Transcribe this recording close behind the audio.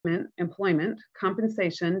employment,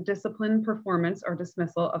 compensation, discipline, performance, or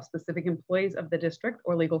dismissal of specific employees of the district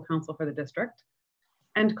or legal counsel for the district,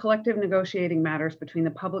 and collective negotiating matters between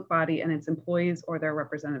the public body and its employees or their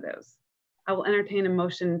representatives. I will entertain a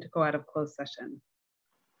motion to go out of closed session.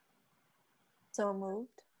 So moved.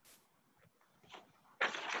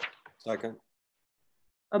 Second.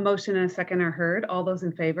 A motion and a second are heard. All those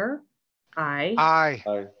in favor? Aye. Aye.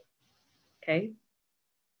 Aye. Okay.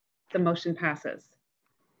 The motion passes.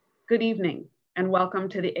 Good evening and welcome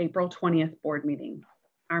to the April 20th board meeting.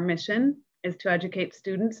 Our mission is to educate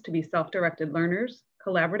students to be self-directed learners,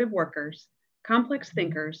 collaborative workers, complex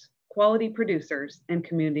thinkers, quality producers, and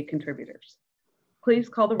community contributors. Please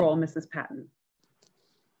call the roll, Mrs. Patton.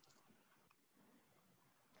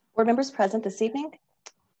 Board members present this evening.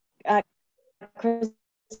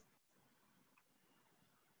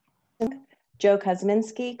 Joe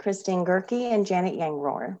Kuzminski, Christine Gerke, and Janet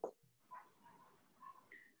Yangrohr.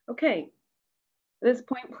 Okay, at this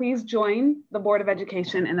point, please join the Board of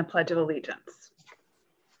Education in the Pledge of Allegiance.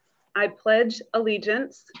 I pledge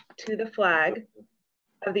allegiance to the flag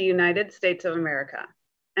of the United States of America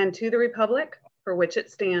and to the republic for which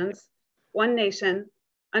it stands, one nation,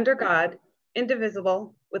 under God,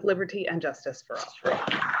 indivisible, with liberty and justice for all.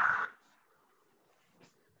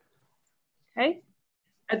 Okay,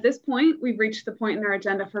 at this point, we've reached the point in our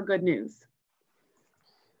agenda for good news.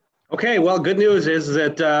 Okay, well, good news is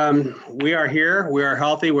that we are here, we are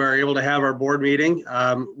healthy, we're able to have our board meeting.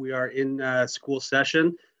 We are in school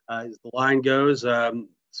session. As the line goes,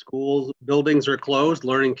 schools, buildings are closed,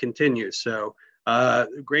 learning continues. So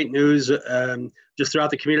great news just throughout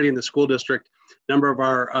the community and the school district. A number of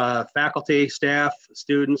our faculty, staff,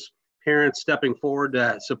 students, parents stepping forward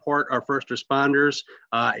to support our first responders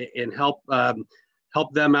and help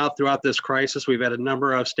them out throughout this crisis. We've had a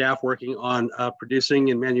number of staff working on producing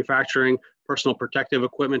and manufacturing personal protective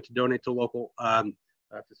equipment to donate to local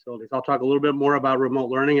facilities. I'll talk a little bit more about remote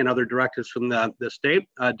learning and other directives from the state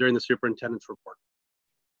during the superintendent's report.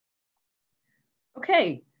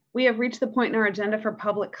 Okay, we have reached the point in our agenda for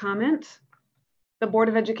public comment. The Board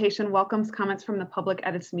of Education welcomes comments from the public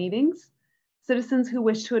at its meetings. Citizens who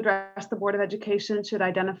wish to address the Board of Education should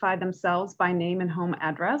identify themselves by name and home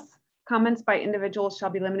address. Comments by individuals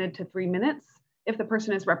shall be limited to 3 minutes. If the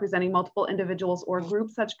person is representing multiple individuals or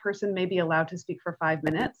groups, such person may be allowed to speak for 5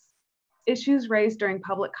 minutes. Issues raised during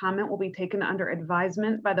public comment will be taken under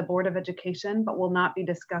advisement by the Board of Education, but will not be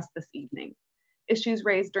discussed this evening. Issues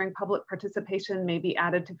raised during public participation may be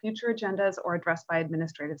added to future agendas or addressed by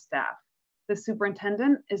administrative staff. The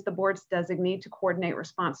superintendent is the board's designee to coordinate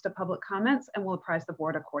response to public comments and will apprise the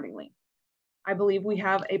board accordingly. I believe we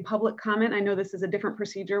have a public comment. I know this is a different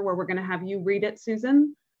procedure where we're going to have you read it,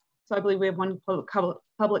 Susan. So I believe we have one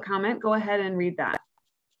public comment. Go ahead and read that.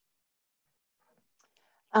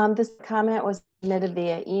 This comment was submitted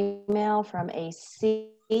via email from AC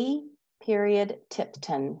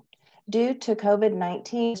Tipton. Due to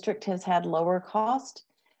COVID-19, the district has had lower cost,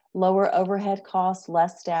 lower overhead costs,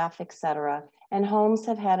 less staff, etc. And homes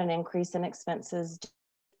have had an increase in expenses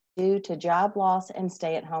due to job loss and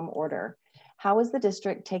stay-at-home order. How is the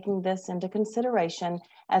district taking this into consideration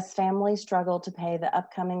as families struggle to pay the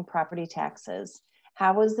upcoming property taxes?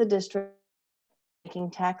 How is the district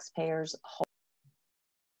making taxpayers whole?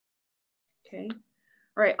 Okay.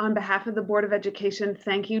 All right. On behalf of the Board of Education,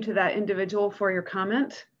 thank you to that individual for your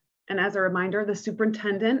comment. And as a reminder, the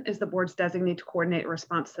superintendent is the board's designee to coordinate a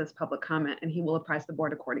response to this public comment, and he will apprise the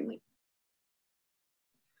board accordingly.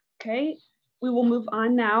 Okay. We will move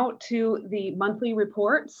on now to the monthly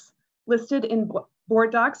reports. Listed in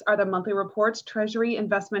board docs are the monthly reports, treasury,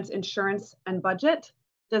 investments, insurance, and budget.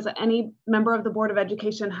 Does any member of the Board of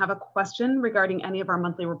Education have a question regarding any of our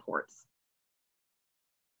monthly reports?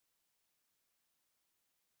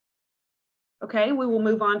 Okay, we will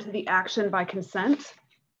move on to the action by consent.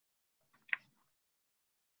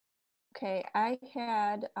 Okay, I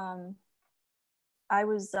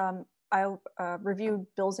reviewed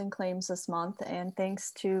bills and claims this month, and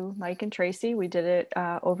thanks to Mike and Tracy, we did it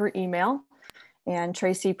over email, and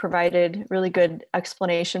Tracy provided really good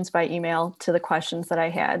explanations by email to the questions that I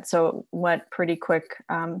had. So it went pretty quick,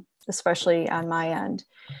 especially on my end.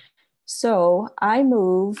 So I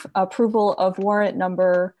move approval of warrant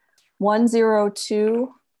number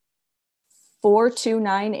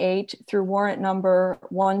 1024298 through warrant number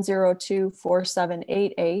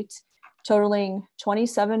 1024788, totaling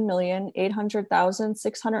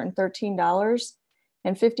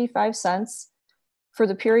 $27,800,613.55 for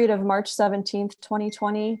the period of March 17th,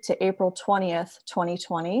 2020 to April 20th,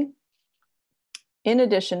 2020. In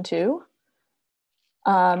addition to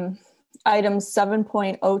items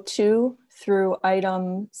 7.02 through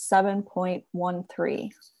item 7.13.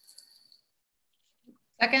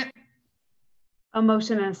 Second. A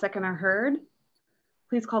motion and a second are heard.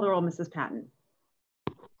 Please call the roll, Mrs. Patton.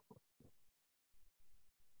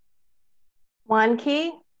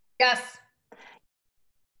 Wanke, Yes.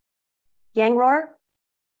 Yanglor,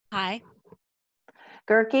 Aye.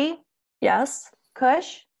 Gerke, Yes.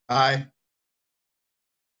 Kush, Aye.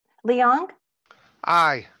 Leong,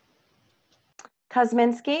 Aye.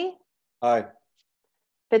 Kuzminski, Aye.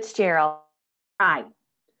 Fitzgerald. Aye.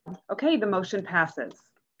 Okay, the motion passes.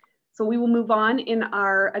 So we will move on in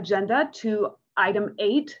our agenda to item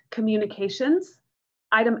 8, communications.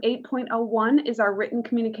 Item 8.01 is our written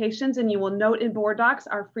communications, and you will note in board docs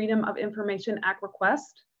our Freedom of Information Act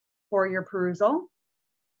request for your perusal.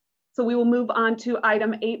 So we will move on to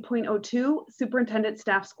item 8.02, superintendent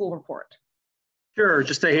staff school report. Sure,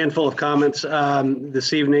 just a handful of comments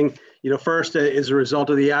this evening. First, as a result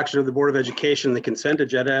of the action of the Board of Education, the consent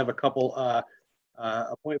agenda, I have a couple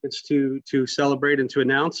appointments to celebrate and to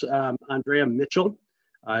announce. Andrea Mitchell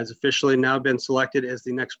has officially now been selected as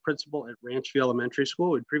the next principal at Ranch View Elementary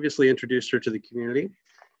School. We previously introduced her to the community.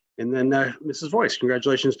 And then Mrs. Voice,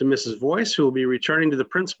 congratulations to Mrs. Voice, who will be returning to the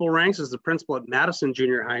principal ranks as the principal at Madison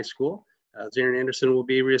Junior High School. Zarin Anderson will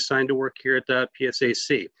be reassigned to work here at the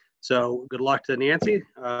PSAC. So good luck to Nancy,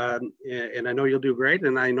 and I know you'll do great,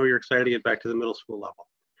 and I know you're excited to get back to the middle school level.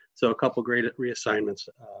 So a couple great reassignments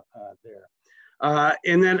there.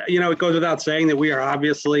 And then, it goes without saying that we are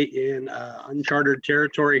obviously in uncharted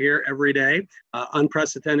territory here every day,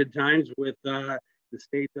 unprecedented times with the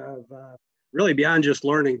state of really beyond just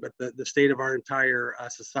learning, but the state of our entire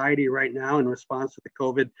society right now in response to the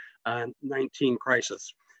COVID-19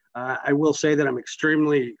 crisis. I will say that I'm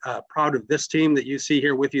extremely proud of this team that you see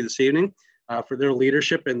here with you this evening for their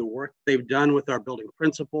leadership and the work they've done with our building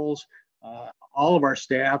principals, all of our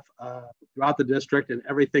staff throughout the district, and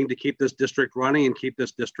everything to keep this district running and keep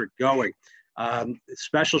this district going.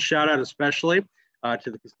 Special shout out especially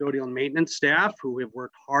to the custodial and maintenance staff who have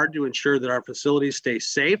worked hard to ensure that our facilities stay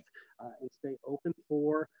safe and stay open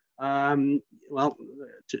for to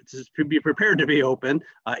be prepared to be open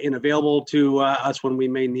and available to us when we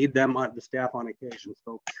may need them, the staff on occasion.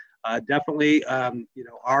 So definitely,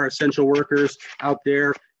 our essential workers out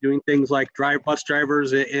there doing things like bus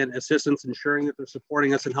drivers and assistants, ensuring that they're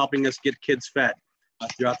supporting us and helping us get kids fed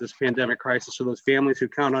throughout this pandemic crisis. So those families who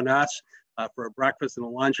count on us for a breakfast and a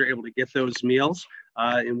lunch are able to get those meals.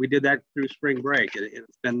 And we did that through spring break.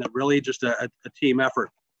 It's been really just a team effort.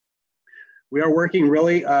 We are working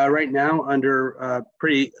really right now under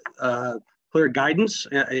pretty clear guidance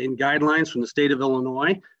and guidelines from the state of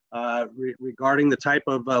Illinois regarding the type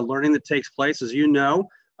of learning that takes place. As you know,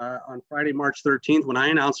 on Friday, March 13th, when I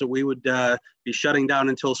announced that we would be shutting down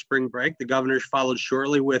until spring break, the governor followed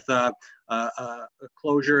shortly with a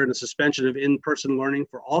closure and a suspension of in-person learning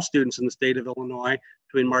for all students in the state of Illinois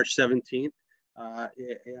between March 17th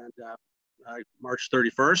and March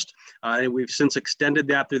 31st. And we've since extended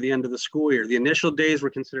that through the end of the school year. The initial days were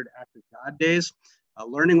considered active God days.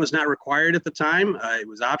 Learning was not required at the time. It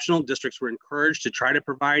was optional. Districts were encouraged to try to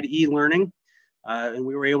provide e-learning. And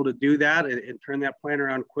we were able to do that and turn that plan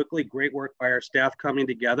around quickly. Great work by our staff coming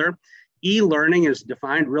together. E-learning is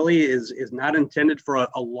defined really is not intended for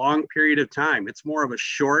a long period of time. It's more of a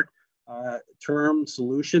short term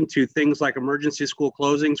solution to things like emergency school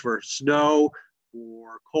closings for snow,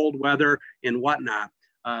 for cold weather and whatnot.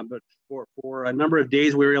 But for a number of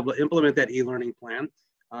days, we were able to implement that e-learning plan.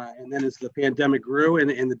 And then as the pandemic grew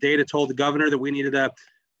and the data told the governor that we needed to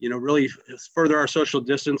really further our social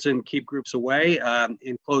distance and keep groups away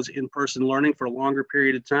and close in-person learning for a longer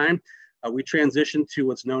period of time, we transitioned to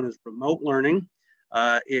what's known as remote learning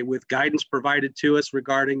with guidance provided to us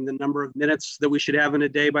regarding the number of minutes that we should have in a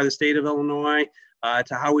day by the state of Illinois,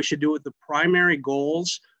 to how we should do it. The primary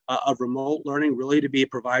goals of remote learning really to be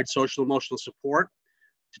provide social emotional support,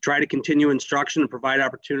 to try to continue instruction and provide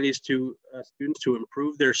opportunities to students to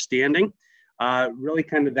improve their standing. Really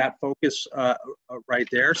kind of that focus right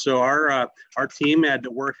there. So our team had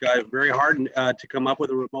to work very hard to come up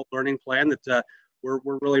with a remote learning plan that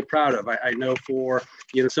we're really proud of. I know for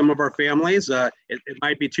some of our families, it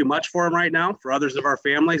might be too much for them right now. For others of our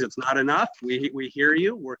families, it's not enough. We hear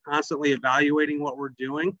you. We're constantly evaluating what we're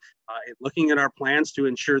doing and looking at our plans to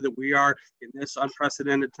ensure that we are in this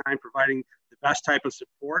unprecedented time providing the best type of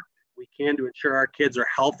support we can to ensure our kids are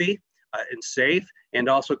healthy and safe, and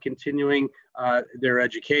also continuing their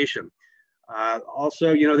education.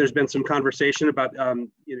 Also, there's been some conversation about,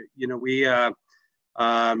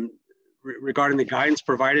 regarding the guidance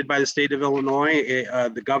provided by the state of Illinois,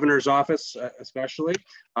 the governor's office especially,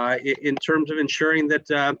 in terms of ensuring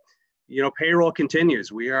that payroll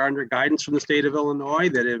continues. We are under guidance from the state of Illinois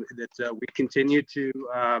that we continue to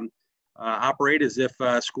operate as if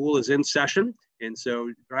school is in session. And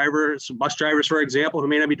so bus drivers, for example, who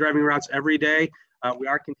may not be driving routes every day, we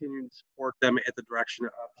are continuing to support them at the direction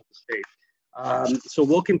of the state. So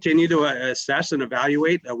we'll continue to assess and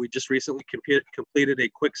evaluate. We just recently completed a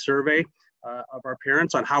quick survey of our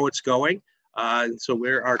parents on how it's going. And so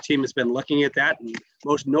our team has been looking at that. And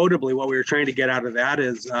most notably, what we were trying to get out of that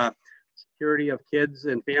is security of kids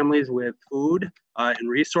and families with food and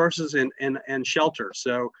resources and shelter.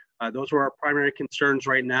 So those were our primary concerns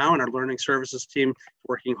right now, and our learning services team is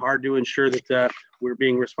working hard to ensure that we're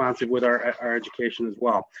being responsive with our education as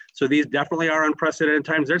well. So these definitely are unprecedented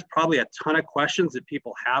times. There's probably a ton of questions that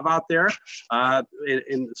people have out there.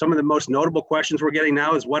 And some of the most notable questions we're getting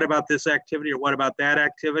now is, what about this activity or what about that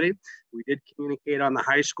activity? We did communicate on the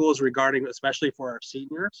high schools regarding, especially for our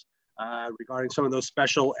seniors, regarding some of those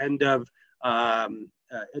special end of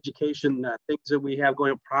education things that we have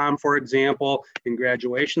going, prom, for example, in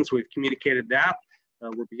graduation. So we've communicated that.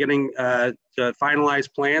 We're beginning to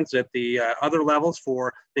finalize plans at the other levels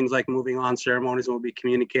for things like moving on ceremonies, and we'll be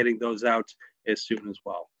communicating those out as soon as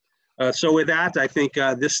well. So with that, I think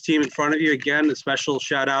this team in front of you, again, a special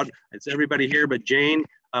shout out. It's everybody here, but Jane,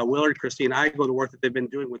 Willard, Christine Igo, the work that they've been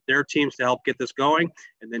doing with their teams to help get this going,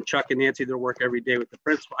 and then Chuck and Nancy, their work every day with the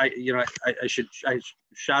principal. I should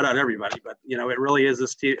shout out everybody, but it really is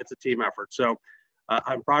this team. It's a team effort. So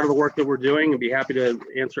I'm proud of the work that we're doing, and be happy to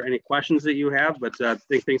answer any questions that you have. But I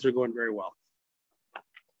think things are going very well.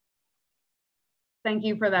 Thank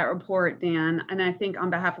you for that report, Dan. And I think on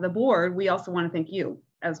behalf of the board, we also want to thank you,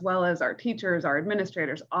 as well as our teachers, our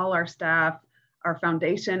administrators, all our staff, our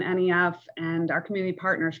foundation, NEF, and our community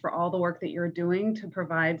partners for all the work that you're doing to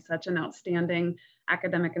provide such an outstanding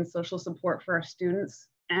academic and social support for our students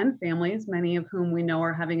and families, many of whom we know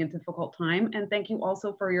are having a difficult time. And thank you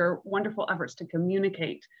also for your wonderful efforts to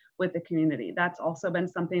communicate with the community. That's also been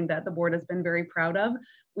something that the board has been very proud of.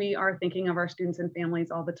 We are thinking of our students and families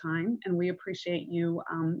all the time, and we appreciate you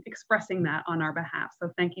expressing that on our behalf. So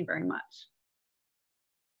thank you very much.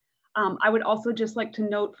 I would also just like to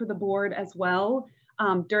note for the board as well,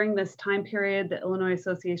 during this time period, the Illinois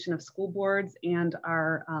Association of School Boards and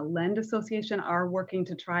our LEND Association are working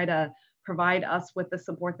to try to provide us with the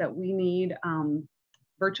support that we need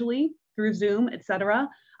virtually through Zoom, et cetera.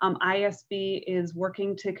 ISB is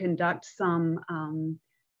working to conduct some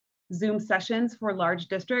Zoom sessions for large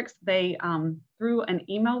districts. They, through an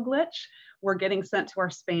email glitch, were getting sent to our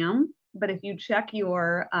spam. But if you check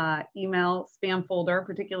your email spam folder,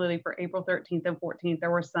 particularly for April 13th and 14th,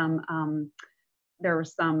 there were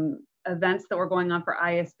some events that were going on for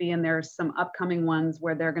ISB, and there's some upcoming ones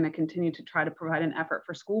where they're going to continue to try to provide an effort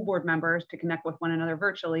for school board members to connect with one another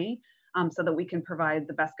virtually, so that we can provide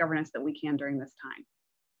the best governance that we can during this time.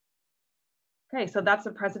 Okay, so that's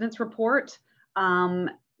the president's report.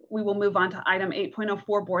 We will move on to item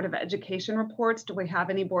 8.04, Board of Education reports. Do we have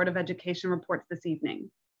any Board of Education reports this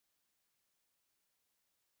evening?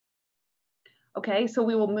 Okay, so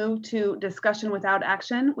we will move to discussion without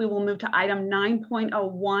action. We will move to item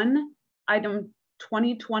 9.01, item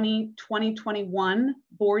 2020-2021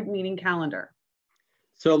 board meeting calendar.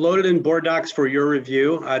 So loaded in board docs for your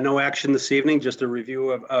review. No action this evening, just a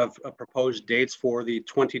review of proposed dates for the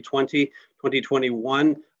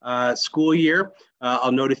 2020-2021 school year.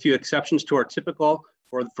 I'll note a few exceptions to our typical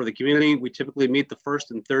for the community. We typically meet the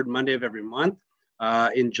first and third Monday of every month.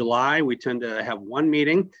 In July, we tend to have one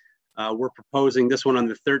meeting. We're proposing this one on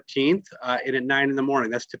the 13th and at 9 in the morning.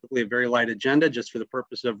 That's typically a very light agenda, just for the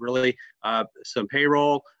purpose of really some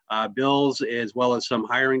payroll, bills, as well as some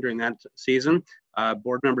hiring during that season.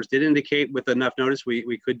 Board members did indicate with enough notice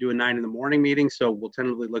we could do a 9 in the morning meeting, so we'll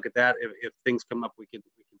tentatively look at that. If things come up, we can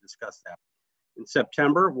discuss that. In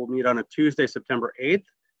September, we'll meet on a Tuesday, September 8th.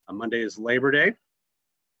 Monday is Labor Day.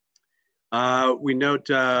 We note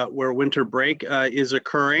where winter break is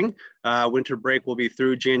occurring. Winter break will be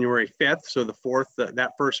through January 5th. So the 4th,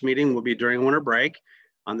 that first meeting will be during winter break.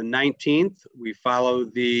 On the 19th, we follow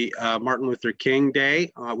the Martin Luther King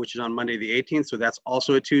Day, which is on Monday the 18th. So that's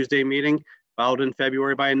also a Tuesday meeting, followed in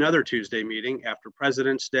February by another Tuesday meeting after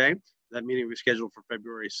President's Day. That meeting will be scheduled for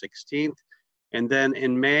February 16th. And then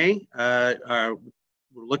in May, we're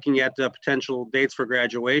looking at potential dates for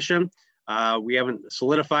graduation. We haven't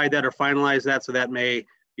solidified that or finalized that, so that may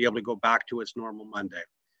be able to go back to its normal Monday.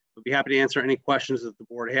 We'll be happy to answer any questions that the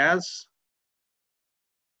board has.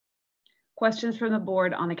 Questions from the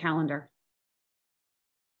board on the calendar?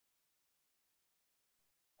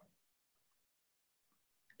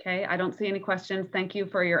 Okay, I don't see any questions. Thank you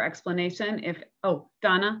for your explanation. Oh,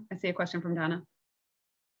 Donna, I see a question from Donna.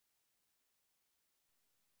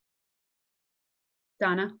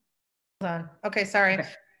 Donna? Hold on. Okay, sorry.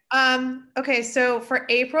 Okay. Okay, so for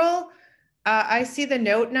April, I see the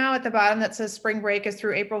note now at the bottom that says spring break is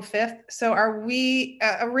through April 5th. So are we,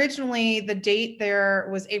 originally the date there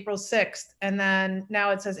was April 6th, and then now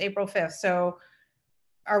it says April 5th. So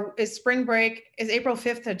is spring break, is April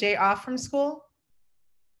 5th a day off from school?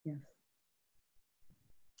 Yes.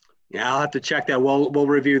 Yeah, I'll have to check that. We'll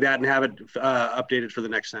review that and have it updated for the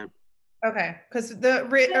next time. Okay, because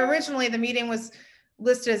originally the meeting was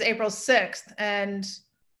listed as April 6th, and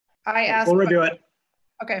I asked. We'll review it.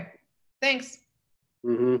 Okay, thanks.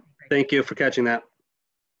 Thank you for catching that.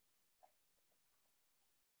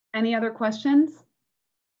 Any other questions?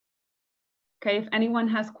 Okay, if anyone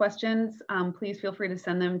has questions, please feel free to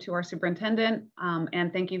send them to our superintendent.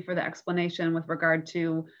 And thank you for the explanation with regard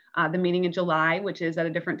to the meeting in July, which is at a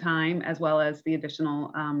different time, as well as the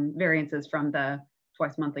additional variances from the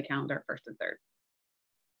twice monthly calendar, 1st and 3rd.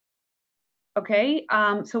 Okay,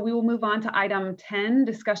 so we will move on to item 10,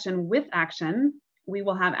 discussion with action. We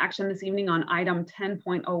will have action this evening on item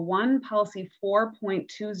 10.01, policy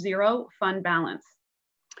 4.20, fund balance.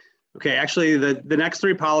 Okay, actually, the next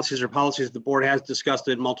three policies are policies the board has discussed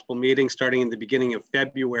at multiple meetings starting in the beginning of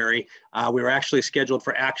February. We were actually scheduled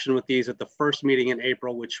for action with these at the first meeting in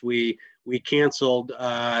April, which we canceled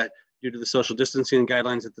due to the social distancing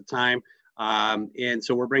guidelines at the time. And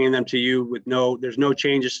so we're bringing them to you with there's no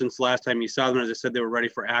changes since the last time you saw them. As I said, they were ready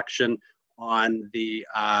for action on the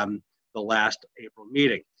last April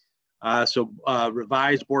meeting. So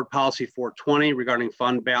revised board policy 420 regarding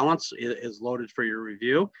fund balance is loaded for your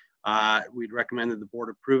review. We'd recommend that the board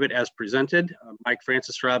approve it as presented. Mike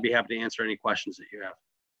Francis, I'll be happy to answer any questions that you have.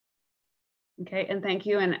 Okay, and thank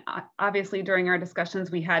you. And obviously during our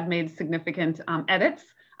discussions, we had made significant edits,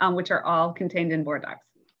 which are all contained in board docs.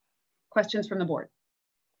 Questions from the board?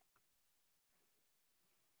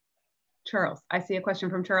 Charles, I see a question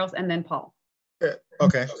from Charles and then Paul.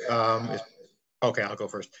 Okay. Okay, I'll go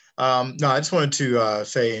first. No, I just wanted to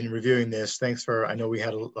say in reviewing this, thanks for, I know we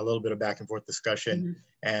had a little bit of back and forth discussion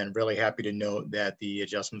and really happy to note that the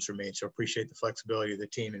adjustments were made. So appreciate the flexibility of the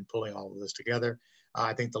team in pulling all of this together.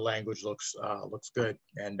 I think the language looks good,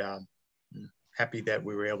 and happy that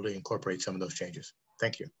we were able to incorporate some of those changes.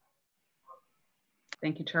 Thank you.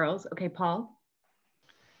 Thank you, Charles. Okay, Paul.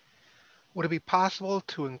 Would it be possible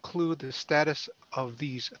to include the status of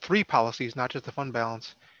these three policies, not just the fund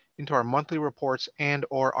balance, into our monthly reports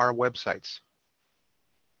and/or our websites?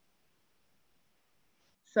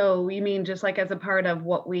 So you mean just like as a part of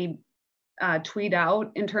what we tweet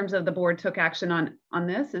out in terms of the board took action on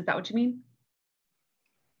this? Is that what you mean?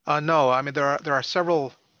 No, I mean, there are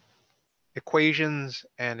several equations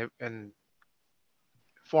and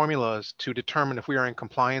formulas to determine if we are in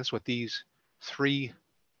compliance with these three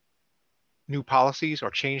new policies or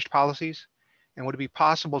changed policies. And would it be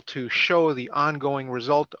possible to show the ongoing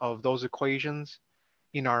result of those equations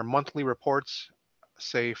in our monthly reports,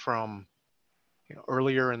 say from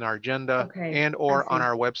earlier in our agenda, and/or on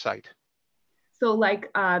our website? So like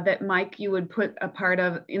that, Mike, you would put a part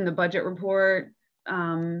of in the budget report,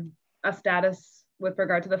 a status with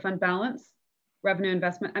regard to the fund balance, revenue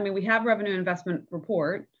investment. I mean, we have revenue investment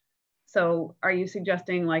report. So are you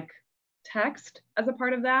suggesting like text as a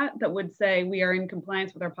part of that would say we are in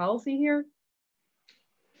compliance with our policy here?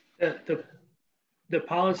 The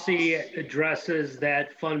policy addresses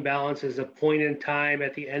that fund balance as a point in time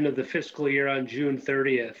at the end of the fiscal year on June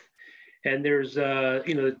 30th. And there's,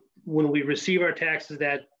 when we receive our taxes,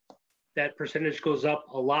 that percentage goes up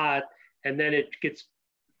a lot, and then it gets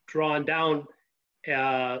drawn down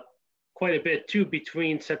quite a bit too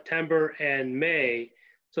between September and May.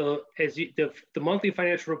 So as the monthly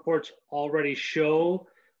financial reports already show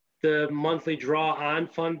the monthly draw on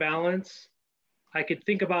fund balance, I could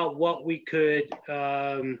think about what we could,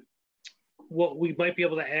 what we might be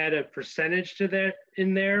able to add a percentage to that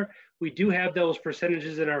in there. We do have those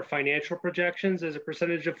percentages in our financial projections as a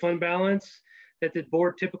percentage of fund balance that the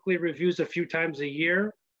board typically reviews a few times a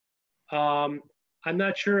year. I'm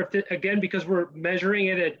not sure if, again, because we're measuring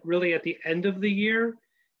it really at the end of the year,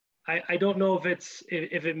 I don't know if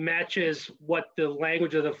it matches what the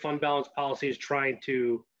language of the fund balance policy is trying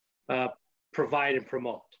to provide and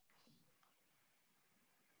promote.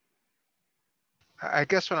 I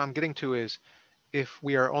guess what I'm getting to is if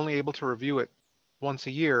we are only able to review it once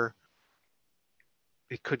a year,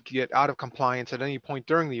 it could get out of compliance at any point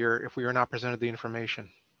during the year if we are not presented the information.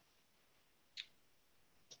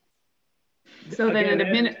 So then in a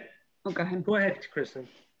minute, oh, go ahead. Go ahead, Kristen.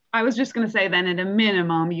 I was just going to say then at a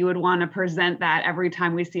minimum, you would want to present that every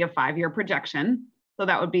time we see a 5-year projection. So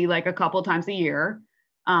that would be like a couple times a year.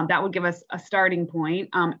 That would give us a starting point.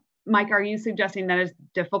 Mike, are you suggesting that it's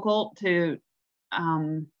difficult to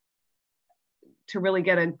really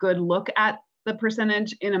get a good look at the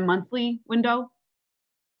percentage in a monthly window?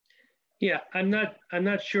 Yeah, I'm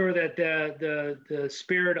not sure that the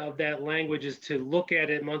spirit of that language is to look at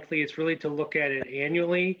it monthly. It's really to look at it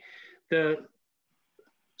annually. The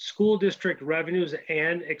school district revenues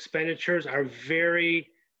and expenditures are very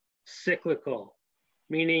cyclical,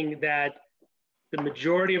 meaning that the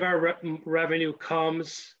majority of our revenue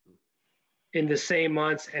comes in the same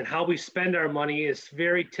months, and how we spend our money is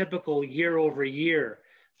very typical year over year.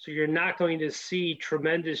 So you're not going to see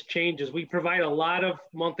tremendous changes. We provide a lot of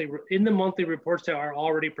monthly reports that are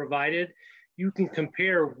already provided. You can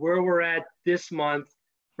compare where we're at this month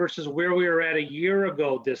versus where we were at a year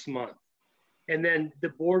ago this month. And then the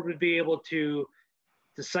board would be able to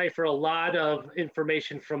decipher a lot of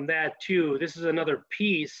information from that too. This is another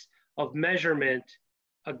piece of measurement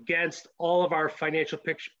against all of our financial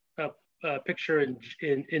picture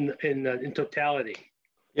in totality.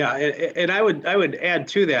 Yeah, and I would add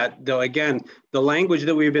to that, though, again, the language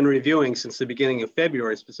that we've been reviewing since the beginning of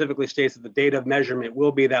February specifically states that the date of measurement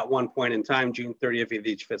will be that one point in time, June 30th of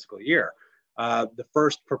each fiscal year. The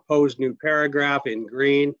first proposed new paragraph in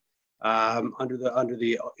green under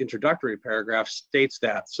the introductory paragraph states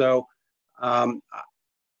that. So,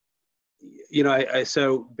 you know,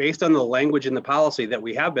 so based on the language in the policy that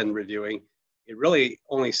we have been reviewing, it really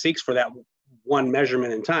only seeks for that one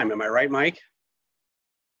measurement in time. Am I right, Mike?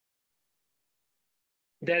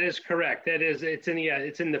 That is correct. That is, it's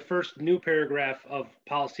in the first new paragraph of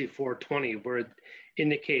policy 420, where it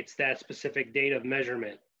indicates that specific date of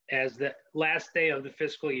measurement as the last day of the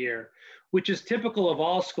fiscal year, which is typical of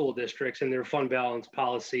all school districts and their fund balance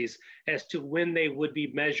policies as to when they would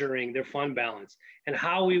be measuring their fund balance and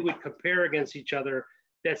how we would compare against each other.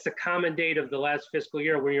 That's the common date of the last fiscal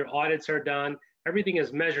year when your audits are done, everything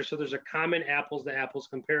is measured. So there's a common apples to apples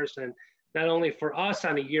comparison, not only for us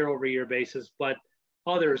on a year over year basis, but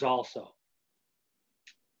others also.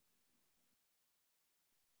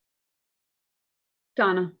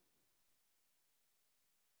 Donna.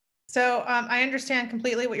 So I understand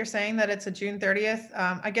completely what you're saying, that it's a June 30th.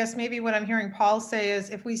 I guess maybe what I'm hearing Paul say is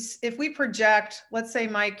if we project, let's say,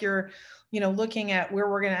 Mike, you're looking at where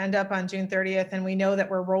we're going to end up on June 30th, and we know that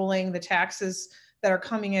we're rolling the taxes that are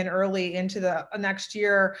coming in early into the next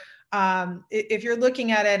year. If you're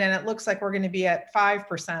looking at it and it looks like we're going to be at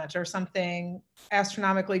 5% or something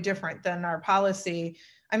astronomically different than our policy,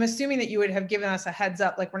 I'm assuming that you would have given us a heads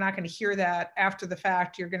up, like we're not going to hear that after the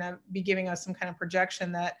fact. You're going to be giving us some kind of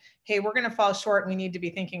projection that, hey, we're going to fall short and we need to be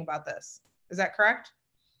thinking about this. Is that correct?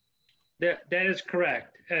 That is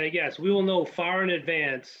correct. Yes, we will know far in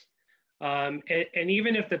advance. And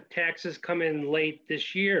even if the taxes come in late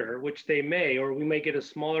this year, which they may, or we may get a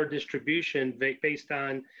smaller distribution based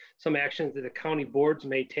on some actions that the county boards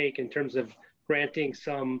may take in terms of granting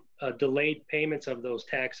some delayed payments of those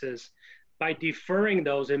taxes, by deferring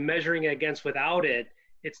those and measuring against without it,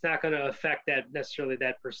 it's not going to affect that necessarily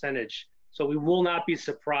that percentage. So we will not be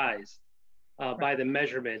surprised by the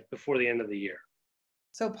measurement before the end of the year.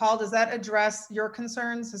 So Paul, does that address your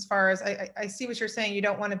concerns as far as I see what you're saying? You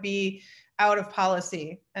don't want to be out of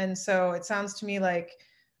policy. And so it sounds to me like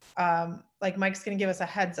Mike's going to give us a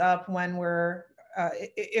heads up when we're,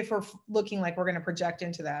 if we're looking like we're going to project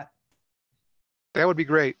into that. That would be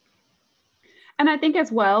great. And I think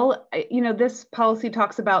as well, this policy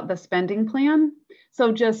talks about the spending plan.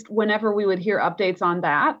 So just whenever we would hear updates on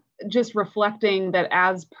that, just reflecting that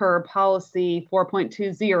as per policy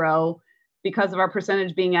 4.20, because of our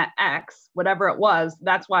percentage being at X, whatever it was,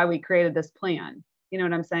 that's why we created this plan. You know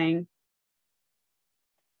what I'm saying?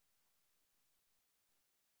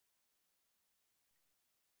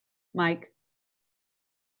 Mike?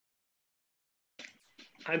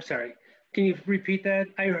 I'm sorry. Can you repeat that?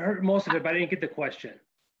 I heard most of it, but I didn't get the question.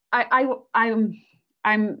 I'm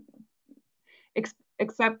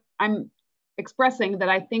expressing that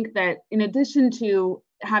I think that in addition to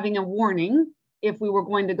having a warning, if we were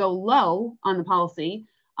going to go low on the policy,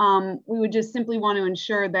 we would just simply want to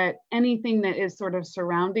ensure that anything that is sort of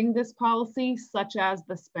surrounding this policy, such as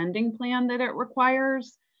the spending plan that it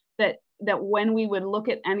requires, that when we would look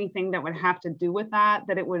at anything that would have to do with that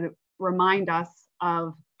it would remind us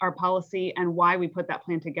of our policy and why we put that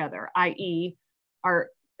plan together, i.e.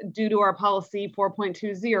 due to our policy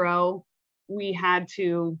 4.20, we had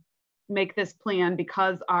to make this plan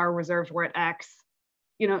because our reserves were at X,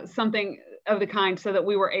 something of the kind, so that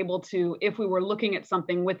we were able to, if we were looking at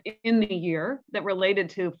something within the year that related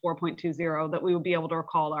to 4.20, that we would be able to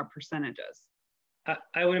recall our percentages.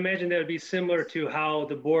 I would imagine that would be similar to how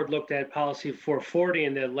the board looked at policy 440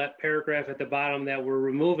 and the paragraph at the bottom that we're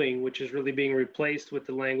removing, which is really being replaced with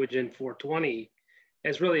the language in 420,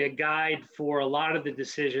 as really a guide for a lot of the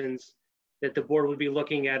decisions that the board would be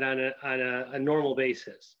looking at on a normal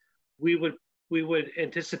basis. We would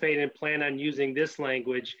anticipate and plan on using this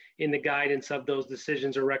language in the guidance of those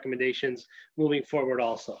decisions or recommendations moving forward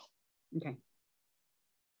also. Okay.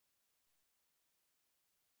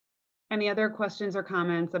 Any other questions or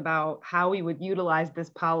comments about how we would utilize this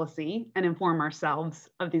policy and inform ourselves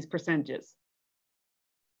of these percentages?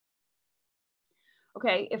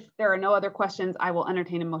 Okay, if there are no other questions, I will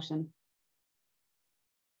entertain a motion.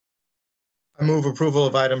 I move approval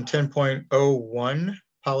of item 10.01,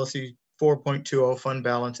 policy 4.20, fund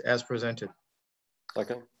balance as presented.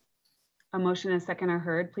 Second. A motion and a second are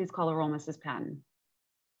heard. Please call the roll, Mrs. Patton.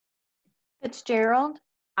 Fitzgerald,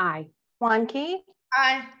 Aye. Wanke,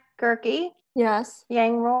 Aye. Gerke, Yes.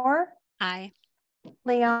 Yangrohr, Aye.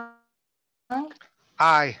 Leong,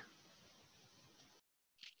 Aye.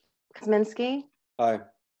 Kosminski, Aye.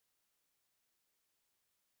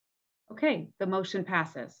 Okay, the motion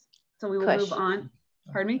passes. So we will Kush. move on.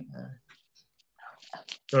 Pardon me?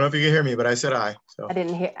 Don't know if you can hear me, but I said aye. So I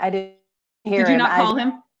didn't hear him. Did you not call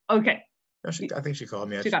him? Okay. no, I think she called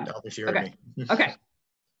me. I She got don't it. think she heard Okay. me. Okay.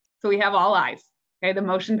 So we have all ayes. Okay, the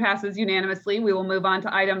motion passes unanimously. We will move on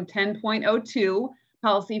to item 10.02,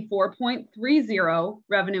 policy 4.30,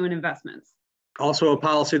 revenue and investments. Also a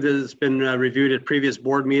policy that has been reviewed at previous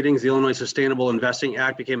board meetings. The Illinois Sustainable Investing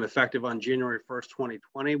Act became effective on January 1st,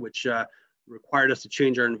 2020, which required us to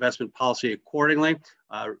change our investment policy accordingly.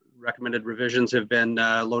 Recommended revisions have been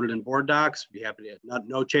loaded in board docs. Be happy to,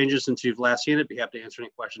 no changes since you've last seen it. Be happy to answer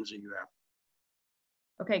any questions that you have.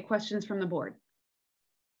 Okay, questions from the board?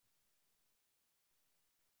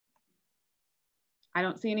 I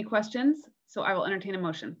don't see any questions, so I will entertain a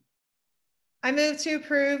motion. I move to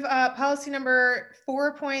approve policy number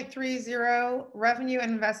 4.30, revenue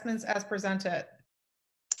and investments as presented.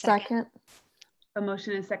 Second. A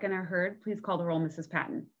motion and second are heard. Please call the roll, Mrs.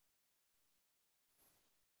 Patton.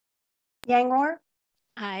 Yangrohr,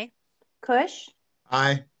 Aye. Kush,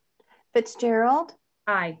 Aye. Fitzgerald,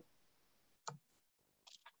 Aye.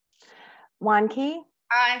 Wanke,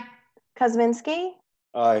 Aye. Kosminski,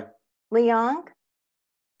 Aye. Leong,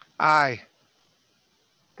 Aye.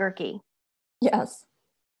 Gerke. Yes.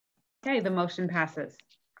 Okay, the motion passes.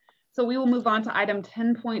 So we will move on to item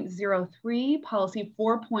 10.03, policy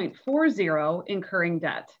 4.40, incurring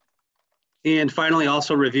debt. And finally,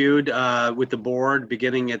 also reviewed with the board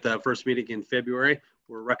beginning at the first meeting in February,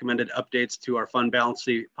 were recommended updates to our fund balance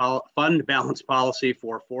policy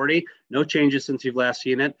 440. No changes since you've last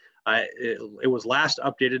seen it. It was last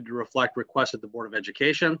updated to reflect requests at the Board of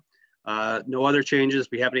Education. No other changes.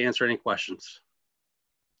 Be happy to answer any questions.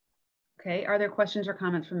 Okay, are there questions or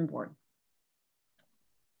comments from the board?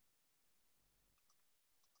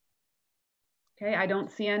 Okay, I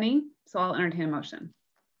don't see any, so I'll entertain a motion.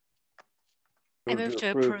 I move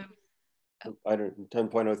to approve. Item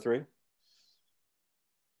 10.03.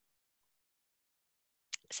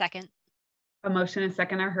 Second. A motion and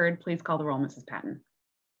second are heard. Please call the roll, Mrs. Patton.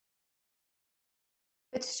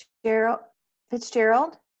 Fitzgerald,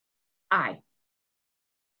 Aye.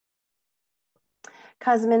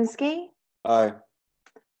 Kosminski, Aye.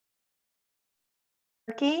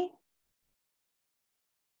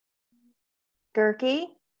 Gerke,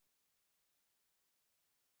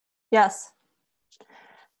 Yes.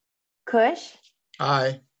 Kush,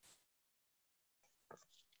 Aye.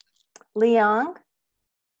 Leong,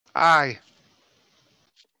 Aye.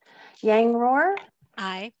 Yangrohr,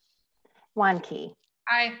 Aye. Wanke.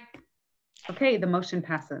 Aye. Okay, the motion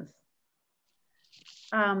passes.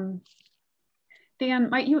 Dan,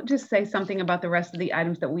 might you just say something about the rest of the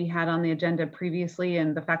items that we had on the agenda previously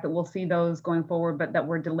and the fact that we'll see those going forward, but that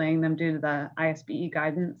we're delaying them due to the ISBE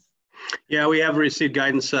guidance? Yeah, we have received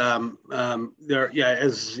guidance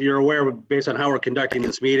as you're aware, based on how we're conducting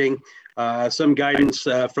this meeting, some guidance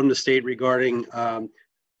from the state regarding,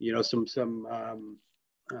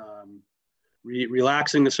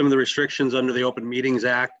 relaxing some of the restrictions under the Open Meetings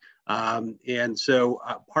Act. And so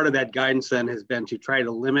part of that guidance then has been to try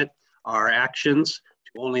to limit our actions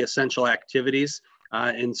to only essential activities.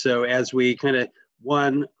 And so as we kind of,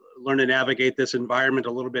 learn to navigate this environment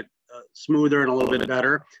a little bit smoother and a little bit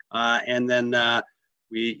better. And then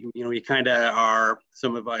we kind of are,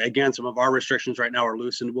 some of our restrictions right now are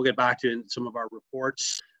loosened. We'll get back to in some of our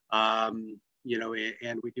reports you know,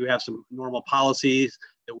 and we do have some normal policies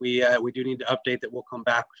that we do need to update that we'll come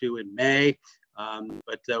back to in May.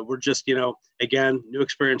 But we're just, you know, again, new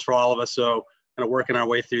experience for all of us. So kind of working our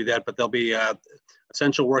way through that, but there'll be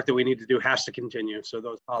essential work that we need to do has to continue. So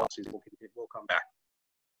those policies will come back.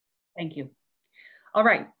 Thank you. All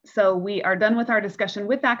right, so we are done with our discussion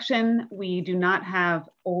with action. We do not have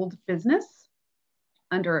old business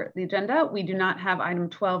under the agenda. We do not have item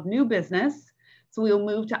 12, new business. So we will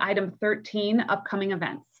move to item 13, upcoming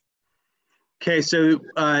events. Okay, so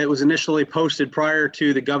it was initially posted prior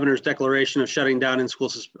to the governor's declaration of shutting down in-school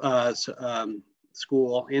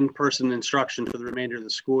school in-person instruction for the remainder of the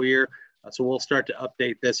school year. So we'll start to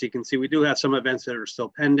update this. You can see we do have some events that are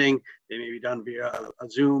still pending. They may be done via a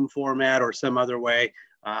Zoom format or some other way.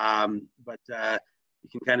 But you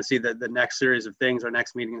can kind of see that the next series of things, our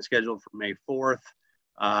next meeting is scheduled for May 4th.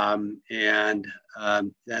 Then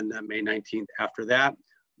May 19th after that.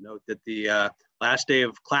 Note that the last day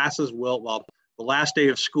of classes the last day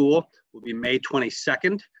of school will be May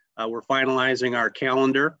 22nd. We're finalizing our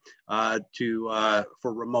calendar for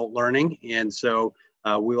remote learning. And so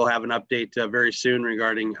we will have an update very soon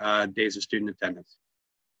regarding days of student attendance.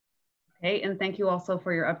 Okay, and thank you also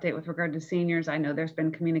for your update with regard to seniors. I know there's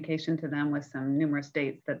been communication to them with some numerous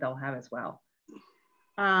dates that they'll have as well.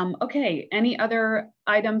 Okay, any other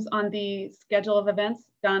items on the schedule of events,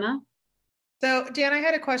 Donna? So Dan, I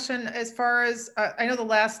had a question as far as, I know the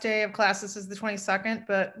last day of classes is the 22nd,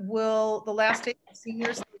 but will the last day of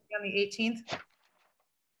seniors be on the 18th?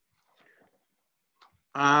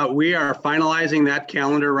 We are finalizing that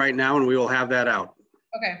calendar right now and we will have that out.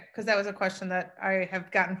 Okay, because that was a question that I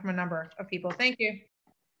have gotten from a number of people. Thank you.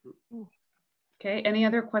 Okay, any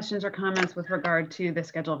other questions or comments with regard to the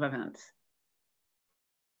schedule of events?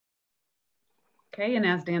 Okay, and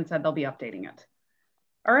as Dan said, they'll be updating it.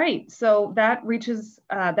 All right, so that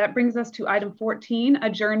brings us to item 14,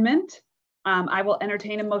 adjournment. I will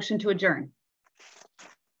entertain a motion to adjourn.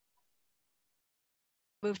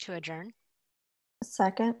 Move to adjourn.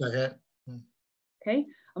 Second. Okay,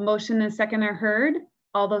 a motion and a second are heard.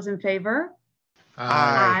 All those in favor?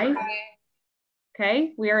 Aye. Aye.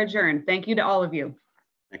 Okay, we are adjourned. Thank you to all of you.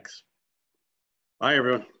 Thanks. Bye,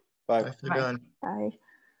 everyone. Bye. Bye.